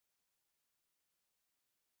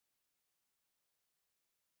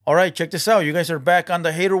All right, check this out. You guys are back on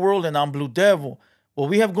the Hater World, and I'm Blue Devil. What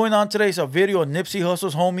we have going on today is a video of Nipsey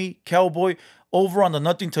Hussle's homie, Cowboy, over on the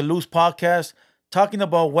Nothing to Lose podcast, talking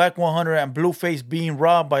about Wack100 and BlueFace being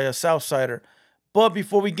robbed by a Southsider. But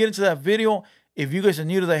before we get into that video, if you guys are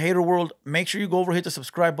new to the Hater World, make sure you go over, hit the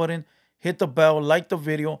subscribe button, hit the bell, like the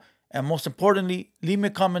video, and most importantly, leave me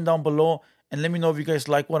a comment down below and let me know if you guys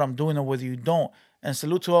like what I'm doing or whether you don't. And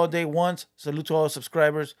salute to all day ones, salute to all the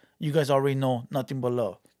subscribers. You guys already know nothing but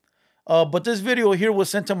love. But this video here was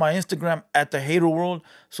sent to my Instagram at the Hater World.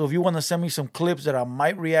 So if you want to send me some clips that I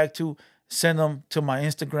might react to, send them to my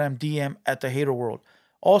Instagram DM at the Hater World.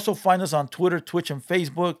 Also find us on Twitter, Twitch, and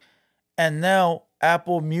Facebook. And now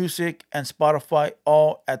Apple Music and Spotify,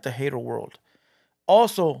 all at the Hater World.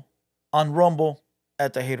 Also on Rumble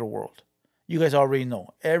at the Hater World. You guys already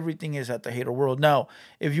know. Everything is at the Hater World. Now,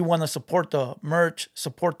 if you want to support the merch,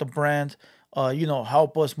 support the brand,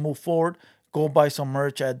 help us move forward, go buy some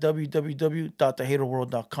merch at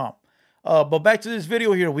www.thehaterworld.com. But back to this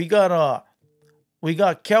video here. We got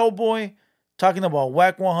Cowboy talking about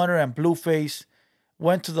Wack100 and BlueFace.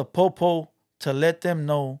 Went to the Popo to let them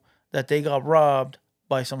know that they got robbed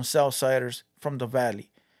by some Southsiders from the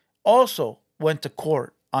Valley. Also went to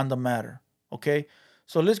court on the matter. Okay?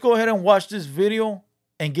 So let's go ahead and watch this video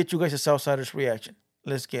and get you guys a Southsiders reaction.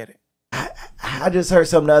 Let's get it. I just heard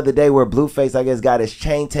something the other day where BlueFace, I guess, got his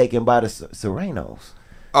chain taken by the Serenos.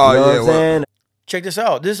 Oh, you know yeah. what I'm saying? Check this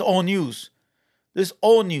out. This is old news. This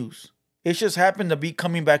old news. It just happened to be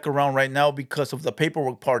coming back around right now because of the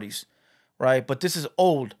paperwork parties, right? But this is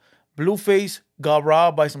old. BlueFace got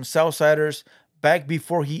robbed by some Southsiders back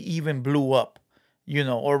before he even blew up,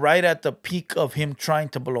 or right at the peak of him trying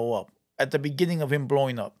to blow up, at the beginning of him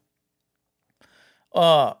blowing up.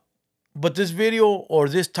 But this video or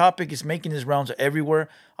this topic is making its rounds everywhere.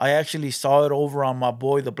 I actually saw it over on my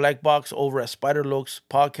boy, the Black Box, over at Spider Lokes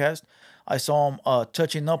podcast. I saw him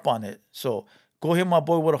touching up on it. So go hit my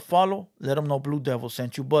boy with a follow. Let him know Blue Devil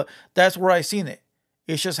sent you. But that's where I seen it.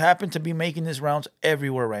 It just happened to be making its rounds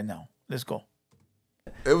everywhere right now. Let's go.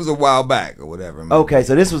 It was a while back or whatever. Man. Okay,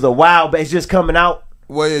 so this was a while, but it's just coming out.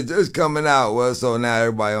 Well, it's just coming out. Well, so now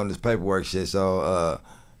everybody on this paperwork shit. So,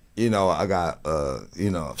 I got,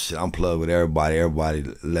 shit, I'm plugged with everybody. Everybody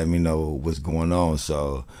let me know what's going on.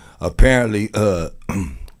 So, apparently, I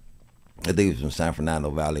think it was from San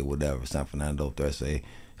Fernando Valley, whatever, San Fernando, Thursday,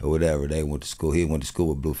 or whatever. They went to school. He went to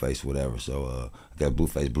school with BlueFace, whatever. So, I got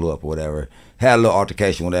BlueFace blew up or whatever. Had a little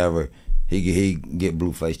altercation, whatever. He get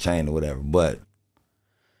BlueFace chained or whatever. But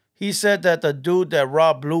he said that the dude that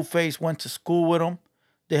robbed BlueFace went to school with him.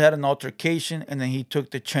 They had an altercation, and then he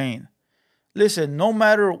took the chain. Listen, no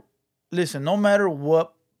matter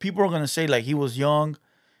what people are gonna say, like he was young,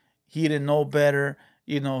 he didn't know better,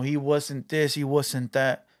 he wasn't this, he wasn't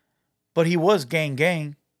that, but he was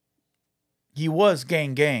gang. He was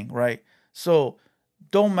gang, right? So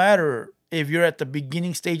don't matter if you're at the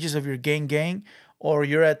beginning stages of your gang, or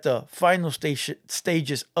you're at the final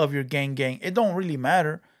stages of your gang. It don't really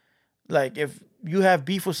matter. Like if you have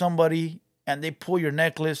beef with somebody and they pull your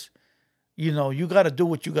necklace, you gotta do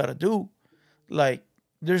what you gotta do. Like,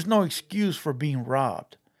 there's no excuse for being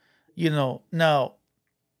robbed. Now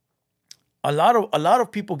a lot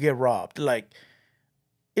of people get robbed. Like,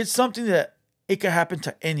 it's something that it can happen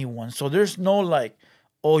to anyone. So there's no like,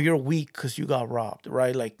 oh, you're weak because you got robbed,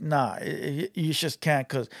 right? Like, nah, you just can't,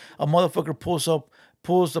 because a motherfucker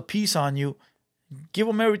pulls the piece on you. Give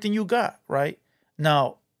them everything you got, right?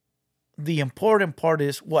 Now, the important part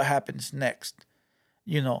is what happens next.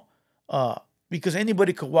 Because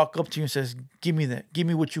anybody could walk up to you and says, give me that, give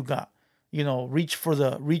me what you got. Reach for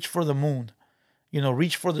the moon,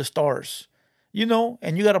 reach for the stars,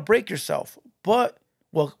 and you got to break yourself. But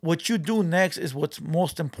what you do next is what's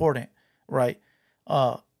most important, right?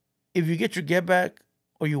 If you get your get back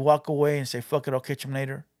or you walk away and say, fuck it, I'll catch him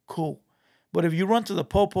later, cool. But if you run to the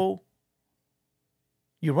Popo,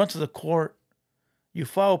 you run to the court, you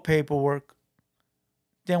file paperwork,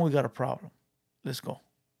 then we got a problem. Let's go.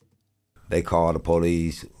 they called the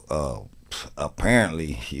police.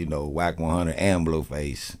 Apparently, Wack100 and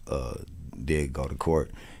BlueFace did go to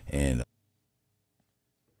court, and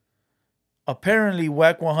apparently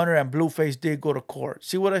Wack100 and BlueFace did go to court.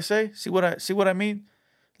 See what I say? See what I mean?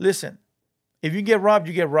 Listen, if you get robbed,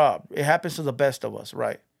 you get robbed. It happens to the best of us,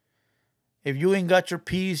 right? If you ain't got your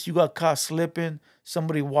piece, you got caught slipping,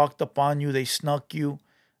 somebody walked up on you, they snuck you,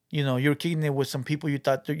 you're kicking it with some people you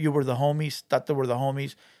thought you were the homies, thought they were the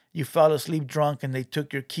homies. You fell asleep drunk and they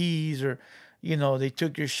took your keys, or, they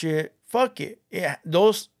took your shit. Fuck it. Yeah,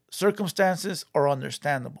 those circumstances are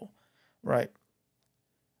understandable, right?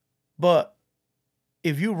 But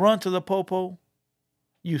if you run to the Popo,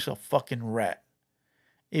 you's a fucking rat.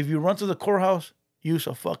 If you run to the courthouse, you's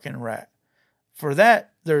a fucking rat. For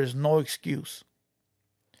that, there is no excuse.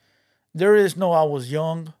 There is no I was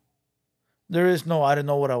young. There is no I didn't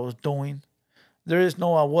know what I was doing. There is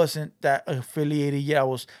no I wasn't that affiliated yet.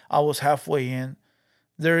 I was halfway in.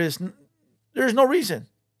 There's no reason.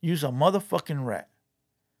 You's a motherfucking rat.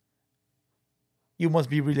 You must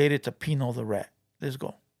be related to Pino the rat. Let's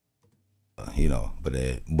go.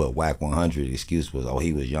 But Wack 100 excuse was,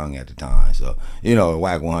 he was young at the time. So,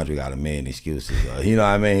 Wack 100 got a million excuses. You know what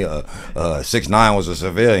I mean? 6ix9ine was a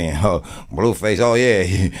civilian. BlueFace,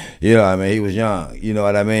 he was young. You know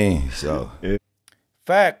what I mean? So.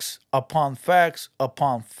 Facts upon facts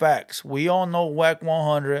upon facts. We all know Wack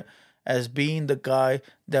 100 as being the guy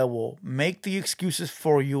that will make the excuses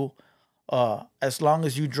for you as long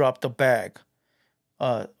as you drop the bag.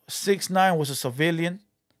 6ix9ine was a civilian.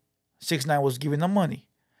 6ix9ine was giving them money.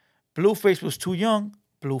 BlueFace was too young.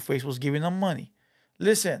 BlueFace was giving them money.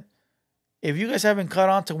 Listen, if you guys haven't caught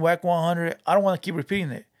on to Wack 100, I don't want to keep repeating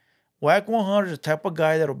it. Wack 100 is the type of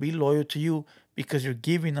guy that'll be loyal to you because you're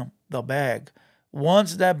giving him the bag.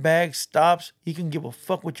 Once that bag stops, he can give a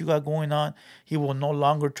fuck what you got going on. He will no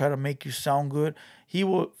longer try to make you sound good. He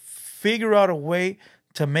will figure out a way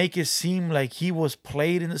to make it seem like he was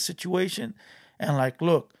played in the situation. And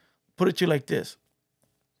look, put it to you like this.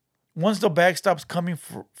 Once the bag stops coming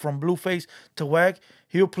from BlueFace to Wack,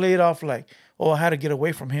 he'll play it off like, I had to get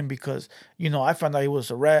away from him because, I found out he was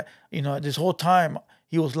a rat. This whole time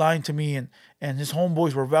he was lying to me and his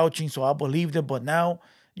homeboys were vouching, so I believed him. But now,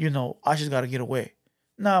 I just got to get away.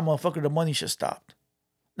 Nah, motherfucker, the money should stop.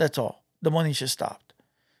 That's all. The money should stop.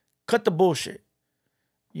 Cut the bullshit.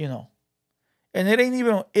 And it ain't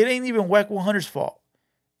even Wack 100's fault.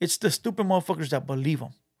 It's the stupid motherfuckers that believe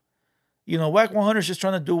him. Wack 100 is just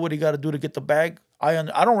trying to do what he got to do to get the bag. I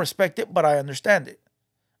don't respect it, but I understand it.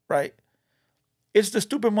 Right? It's the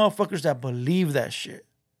stupid motherfuckers that believe that shit.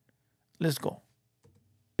 Let's go.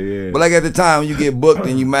 Yeah. But at the time when you get booked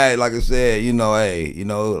and you mad, like I said,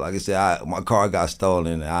 like I said, my car got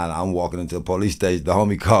stolen. And I'm walking into the police station. The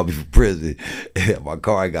homie called me from prison. My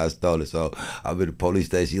car got stolen. So I'm in the police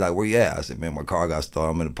station. He's like, where you at? I said, man, my car got stolen.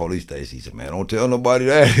 I'm in the police station. He said, man, don't tell nobody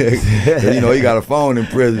that. He got a phone in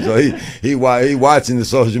prison. So he watching the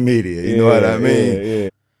social media. You know what I mean? Yeah.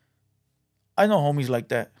 I know homies like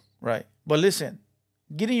that, right? But listen.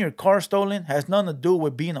 Getting your car stolen has nothing to do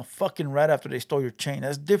with being a fucking rat after they stole your chain.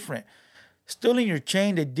 That's different. Stealing your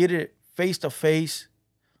chain, they did it face to face.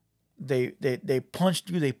 They punched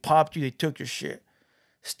you, they popped you, they took your shit.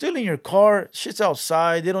 Stealing your car, shit's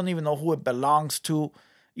outside. They don't even know who it belongs to.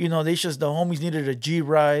 The homies needed a G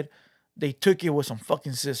ride. They took it with some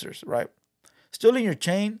fucking scissors, right? Stealing your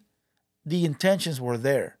chain, the intentions were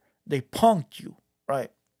there. They punked you,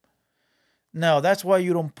 right? Now, that's why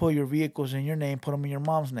you don't put your vehicles in your name, put them in your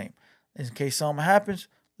mom's name. In case something happens,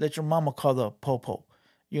 let your mama call the popo.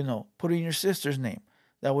 Put it in your sister's name.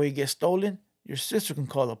 That way it gets stolen, your sister can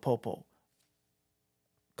call the popo.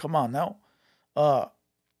 Come on now. But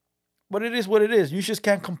it is what it is. You just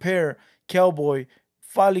can't compare Cowboy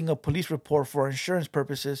filing a police report for insurance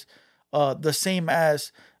purposes the same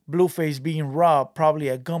as BlueFace being robbed probably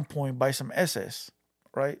at gunpoint by some SS,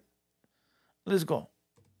 right? Let's go.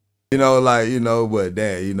 But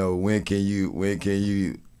damn, when can you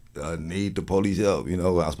need the police help?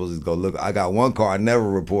 I'm supposed to go look. I got one car I never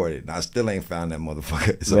reported, and I still ain't found that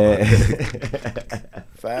motherfucker. So. Man.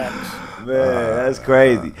 Facts. Man, that's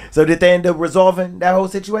crazy. So did they end up resolving that whole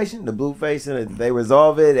situation? The BlueFace, and they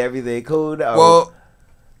resolve it? Everything cool? Well,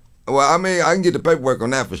 I mean, I can get the paperwork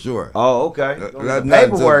on that for sure. Oh, okay.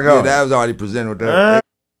 Paperwork, that was already presented with that.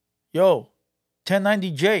 Yo,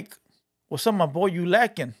 1090 Jake. What's up, my boy? You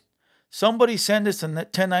lacking? Somebody send this to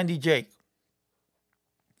 1090 Jake.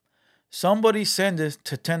 Somebody send this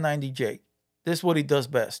to 1090 Jake. This is what he does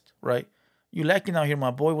best, right? You lacking out here,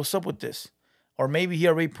 my boy. What's up with this? Or maybe he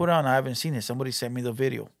already put on. I haven't seen it. Somebody sent me the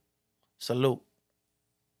video. Salute.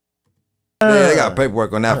 Yeah, they got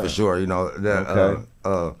paperwork on that for sure. Okay.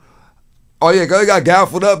 Oh yeah, cause they got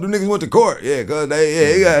gaffled up. The niggas went to court. Yeah, cause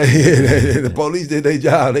the police did their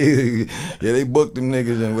job. They booked them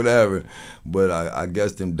niggas and whatever. But I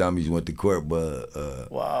guess them dummies went to court.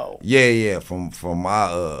 But wow. Yeah, from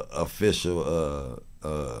my official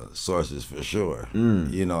sources for sure.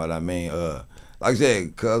 You know what I mean? Like I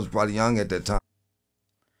said, cuz was probably young at that time.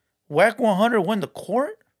 Wack 100 went to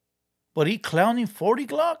court, but he clowning 40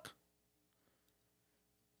 Glock.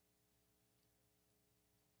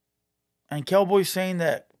 And Cowboy saying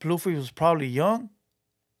that BlueFace was probably young.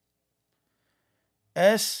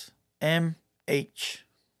 SMH.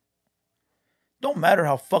 Don't matter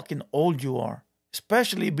how fucking old you are.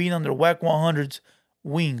 especially being under Wack 100's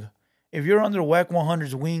wing. If you're under Wack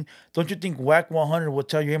 100's wing, don't you think Wack 100 will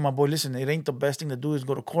tell you, hey, my boy, listen, it ain't the best thing to do is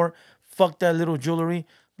go to court. Fuck that little jewelry.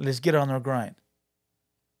 Let's get on our grind.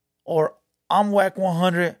 Or I'm Wack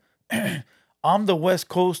 100. I'm the West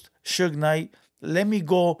Coast Suge Knight. Let me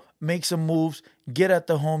go make some moves, get at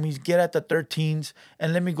the homies, get at the 13s,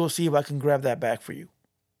 and let me go see if I can grab that back for you.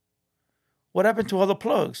 What happened to all the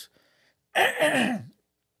plugs?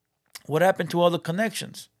 What happened to all the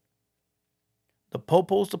connections? The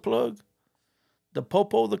Popo's the plug? The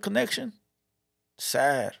Popo the connection?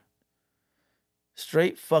 Sad.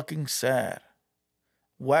 Straight fucking sad.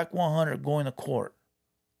 Wack 100 going to court.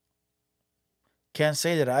 Can't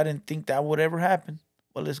say that I didn't think that would ever happen,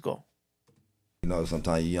 but let's go. You know,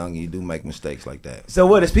 sometimes you're young and you do make mistakes like that. So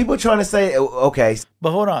what is people trying to say? Okay.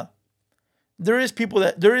 But hold on. There is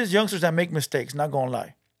youngsters that make mistakes, not gonna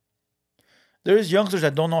lie. There is youngsters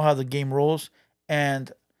that don't know how the game rolls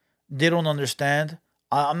and they don't understand.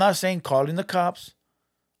 I'm not saying calling the cops.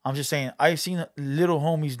 I'm just saying I've seen little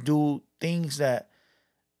homies do things that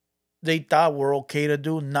they thought were okay to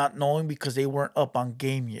do, not knowing because they weren't up on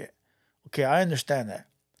game yet. Okay, I understand that.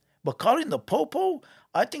 But calling the Popo,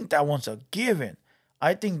 I think that one's a given.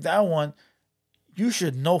 I think that one, you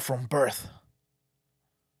should know from birth.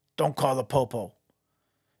 Don't call the Popo.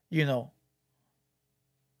 You know.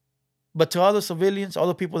 But to all the civilians, all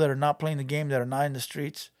the people that are not playing the game, that are not in the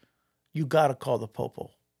streets, you gotta call the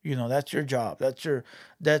Popo. You know, that's your job.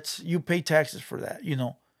 You pay taxes for that. You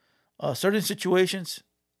know, certain situations,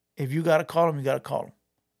 if you gotta call them, you gotta call them.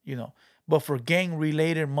 You know, but for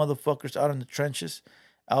gang-related motherfuckers out in the trenches,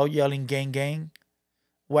 out yelling gang gang,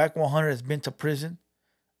 Wack 100 has been to prison,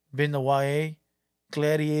 been to YA,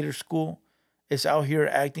 gladiator school. It's out here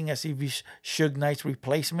acting as if he's Suge Knight's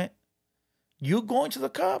replacement. You going to the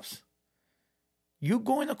cops? You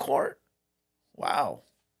going to court? Wow.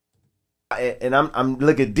 And I'm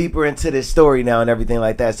looking deeper into this story now and everything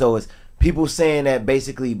like that. So it's people saying that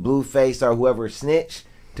basically BlueFace or whoever snitched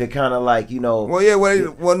to kind of like, you know. Well, yeah,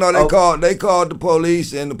 they called the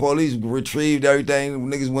police and the police retrieved everything.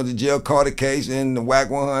 Niggas went to jail, caught a case, and the Wack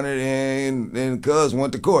 100 and Cuz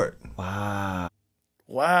went to court.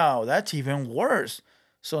 Wow, that's even worse.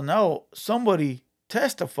 So now somebody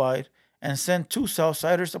testified and sent 2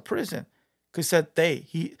 Southsiders to prison. Cause said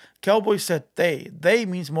they. Cowboy said they. They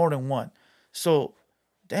means more than one. So,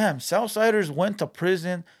 damn, Southsiders went to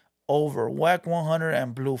prison over Wack 100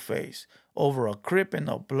 and BlueFace. Over a Crip in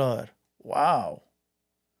the blood. Wow.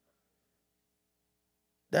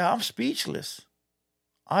 Damn, I'm speechless.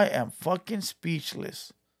 I am fucking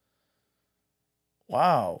speechless.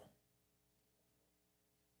 Wow.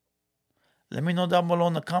 Let me know down below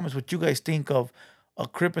in the comments what you guys think of a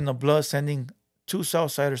Crip in the blood sending 2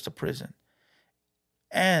 Southsiders to prison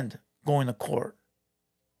and going to court.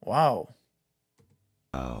 Wow.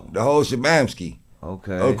 The whole shabamski.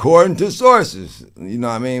 Okay. According to sources, you know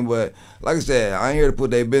what I mean. But like I said, I ain't here to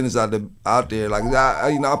put their business out there. Like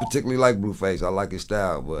I particularly like BlueFace. I like his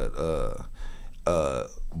style, but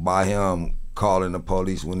by him calling the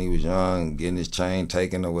police when he was young, getting his chain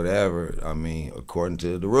taken or whatever. I mean, according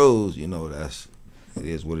to the rules, you know, it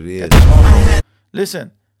is what it is.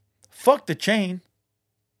 Listen, fuck the chain.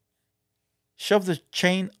 Shove the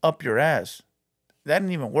chain up your ass. That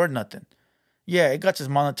ain't even worth nothing. Yeah, it got its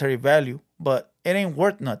monetary value, but it ain't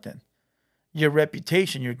worth nothing. Your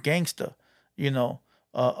reputation, your gangster, you know,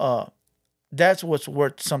 that's what's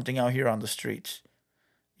worth something out here on the streets.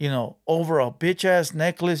 You know, over a bitch ass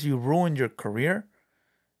necklace, you ruined your career,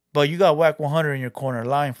 but you got Wack 100 in your corner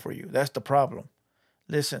lying for you. That's the problem.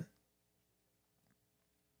 Listen,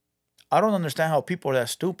 I don't understand how people are that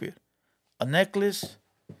stupid. A necklace,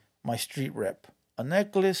 my street rep. A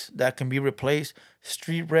necklace that can be replaced,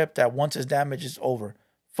 street rep that once its damage is over.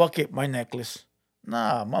 Fuck it, my necklace.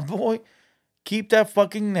 Nah, my boy, keep that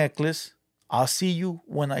fucking necklace. I'll see you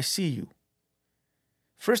when I see you.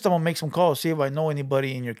 First, I'm gonna make some calls, see if I know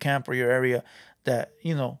anybody in your camp or your area that,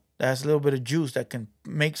 you know, that has a little bit of juice that can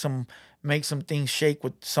make some things shake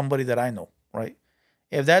with somebody that I know, right?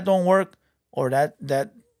 If that don't work, or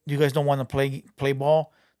that you guys don't want to play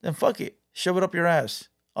ball, then fuck it. Shove it up your ass.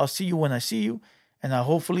 I'll see you when I see you, and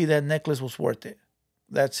hopefully that necklace was worth it.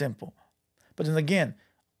 That simple. But then again,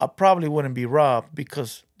 I probably wouldn't be robbed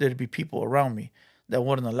because there'd be people around me that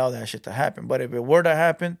wouldn't allow that shit to happen. But if it were to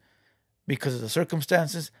happen because of the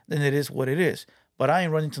circumstances, then it is what it is. But I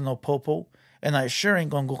ain't running to no popo, and I sure ain't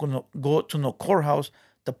gonna go to no courthouse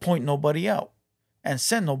to point nobody out and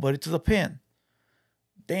send nobody to the pen.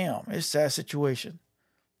 Damn, it's a sad situation.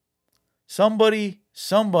 Somebody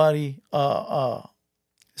summons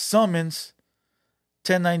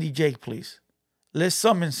 1090 Jake, please. Let's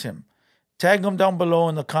summons him. Tag him down below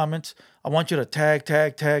in the comments. I want you to tag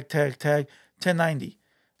 1090.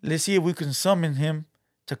 Let's see if we can summon him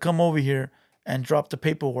to come over here and drop the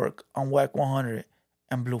paperwork on Wack100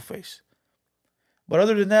 and BlueFace. But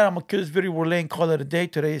other than that, I'm going to kill this video. We're laying call it a day.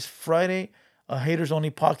 Today is Friday. Haters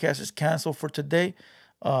Only podcast is canceled for today.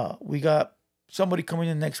 We got somebody coming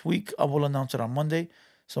in next week. I will announce it on Monday.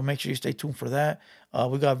 So make sure you stay tuned for that.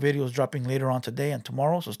 We got videos dropping later on today and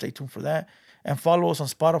tomorrow. So stay tuned for that. And follow us on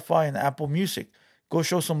Spotify and Apple Music. Go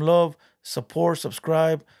show some love, support,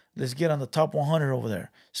 subscribe. Let's get on the top 100 over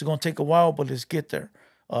there. It's going to take a while, but let's get there.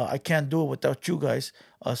 I can't do it without you guys.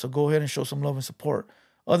 So go ahead and show some love and support.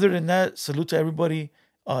 Other than that, salute to everybody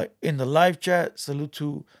in the live chat. Salute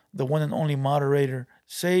to the one and only moderator,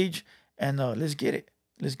 Sage. And let's get it.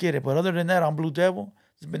 Let's get it. But other than that, I'm Blue Devil.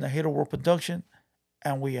 It's been a Hater World production.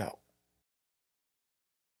 And we out.